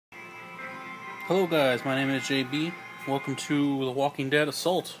Hello guys, my name is JB. Welcome to The Walking Dead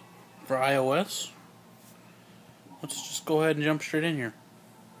Assault for iOS. Let's just go ahead and jump straight in here.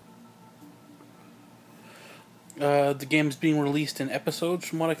 The game's being released in episodes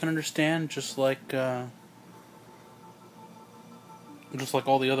from what I can understand, just like all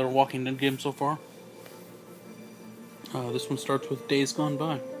the other Walking Dead games so far. This one starts with Days Gone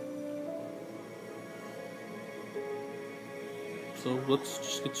By. So let's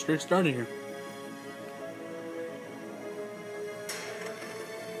just get straight started here.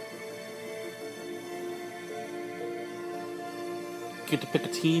 You get to pick a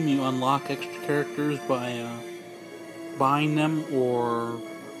team. You unlock extra characters by buying them or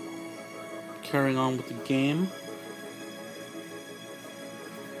carrying on with the game.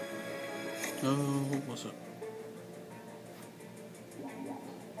 What was it?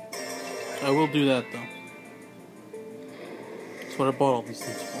 I will do that though. That's what I bought all these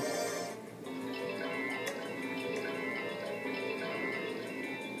things for.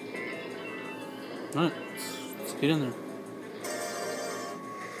 Alright, let's get in there.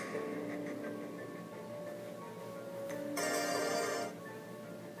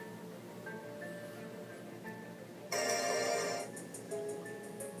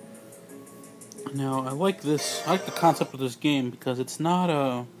 Now, I like the concept of this game because it's not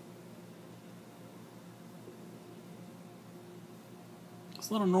a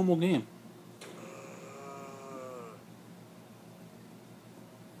normal game.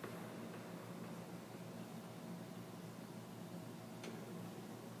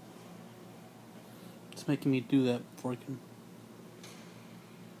 It's making me do that before I can.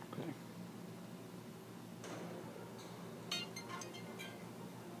 Okay.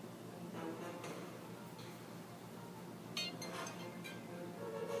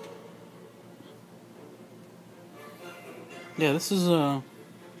 Yeah, this is a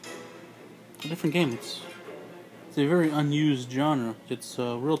different game. It's a very unused genre. It's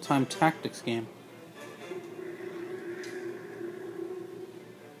a real-time tactics game.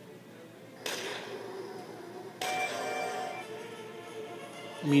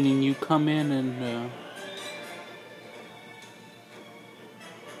 Meaning you come in and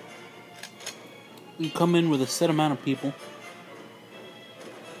you come in with a set amount of people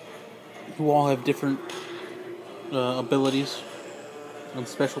who all have different abilities and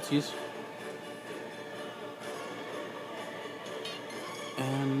specialties,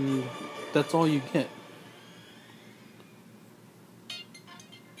 and that's all you get.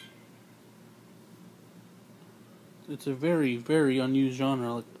 It's a very, very unused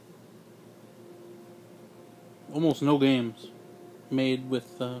genre. Like, almost no games made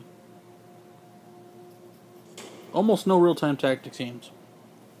with almost no real-time tactics games,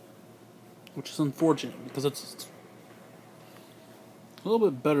 which is unfortunate because it's a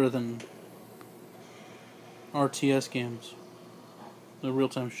little bit better than RTS games, the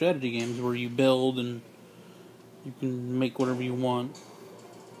real-time strategy games where you build and you can make whatever you want.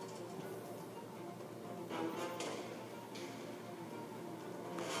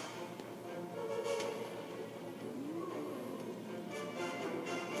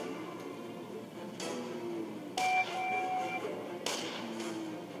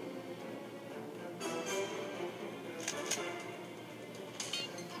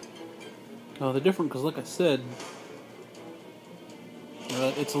 They're different because, like I said,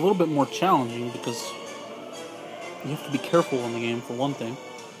 it's a little bit more challenging because you have to be careful in the game, for one thing.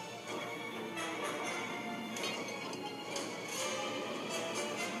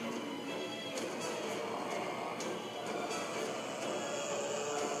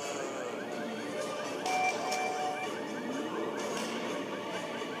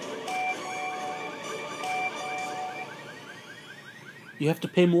 You have to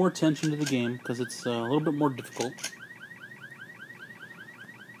pay more attention to the game because it's a little bit more difficult.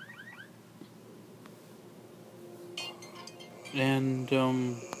 And,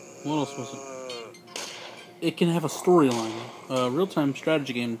 what else was it? It can have a storyline. A real-time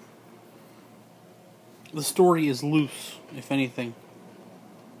strategy game, the story is loose, if anything.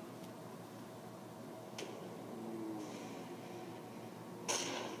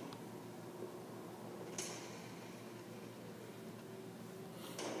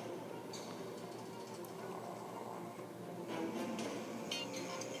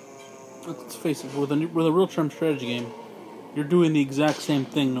 Let's face it, with a real-time strategy game, you're doing the exact same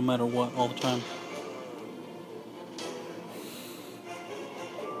thing no matter what, all the time.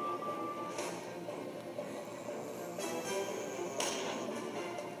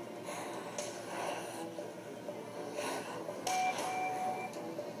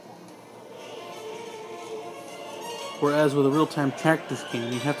 Whereas with a real-time tactics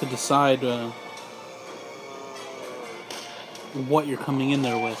game, you have to decide what you're coming in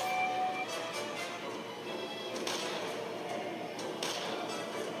there with.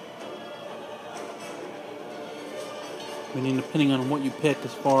 I mean, depending on what you pick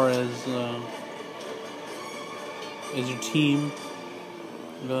as far as your team,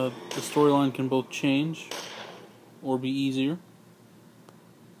 the storyline can both change or be easier.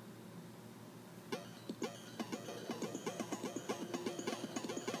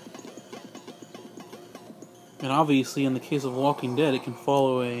 And obviously, in the case of Walking Dead, it can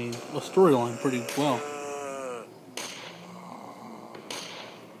follow a storyline pretty well.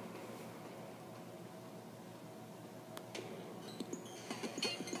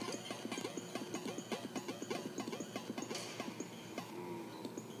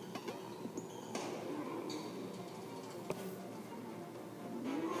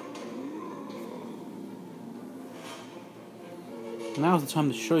 Now's the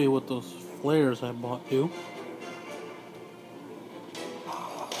time to show you what those flares I bought do.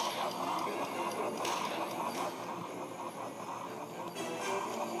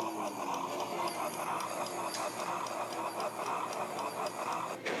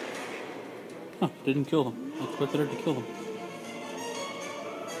 Huh, didn't kill them. I expected it to kill them.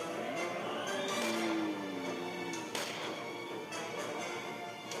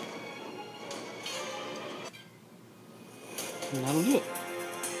 And that'll do it.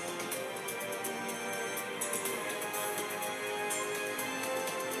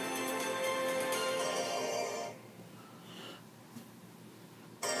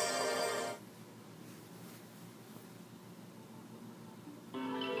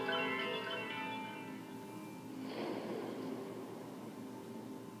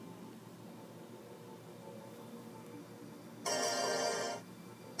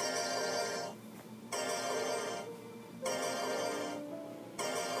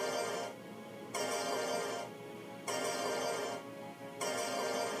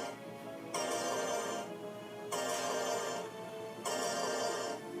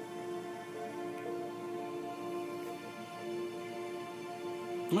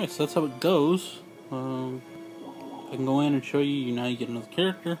 Alright, so that's how it goes. I can go in and show you, now you get another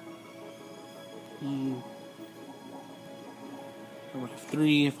character. I would have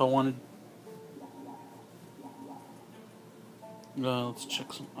 3 if I wanted. Let's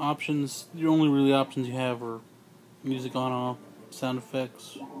check some options. The only really options you have are music on off, sound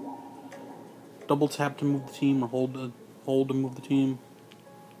effects, double tap to move the team, or hold to move the team.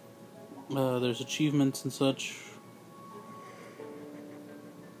 There's achievements and such.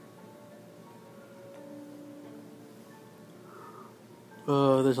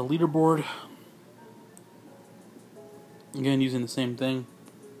 There's a leaderboard. Again, using the same thing.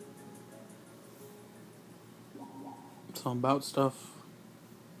 Some about stuff.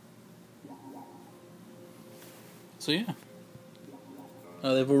 So yeah.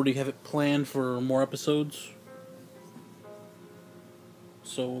 They've already have it planned for more episodes.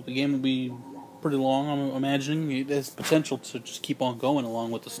 So the game will be pretty long, I'm imagining. It has potential to just keep on going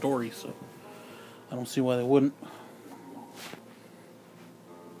along with the story, so I don't see why they wouldn't.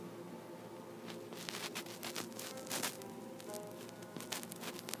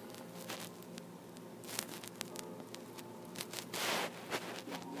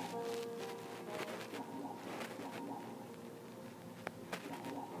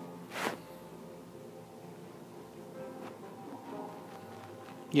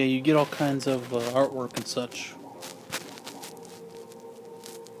 Yeah, you get all kinds of artwork and such.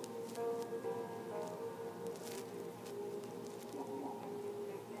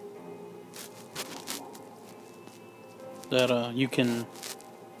 That you can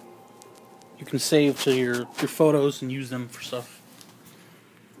save to your photos and use them for stuff.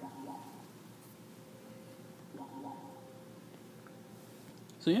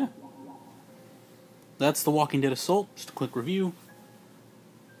 So yeah, that's The Walking Dead Assault. Just a quick review.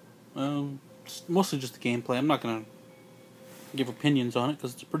 Mostly just the gameplay. I'm not gonna give opinions on it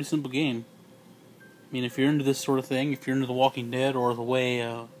because it's a pretty simple game. I mean, if you're into this sort of thing, if you're into The Walking Dead or the way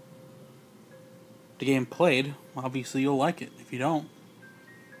the game played, obviously you'll like it. If you don't,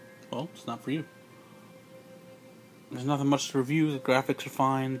 well, it's not for you. There's nothing much to review. The graphics are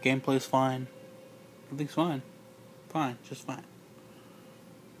fine. The gameplay's fine. Everything's fine. Fine. Just fine.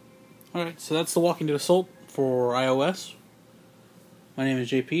 Alright, so that's The Walking Dead Assault for iOS. My name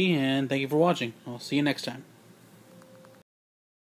is JP, and thank you for watching. I'll see you next time.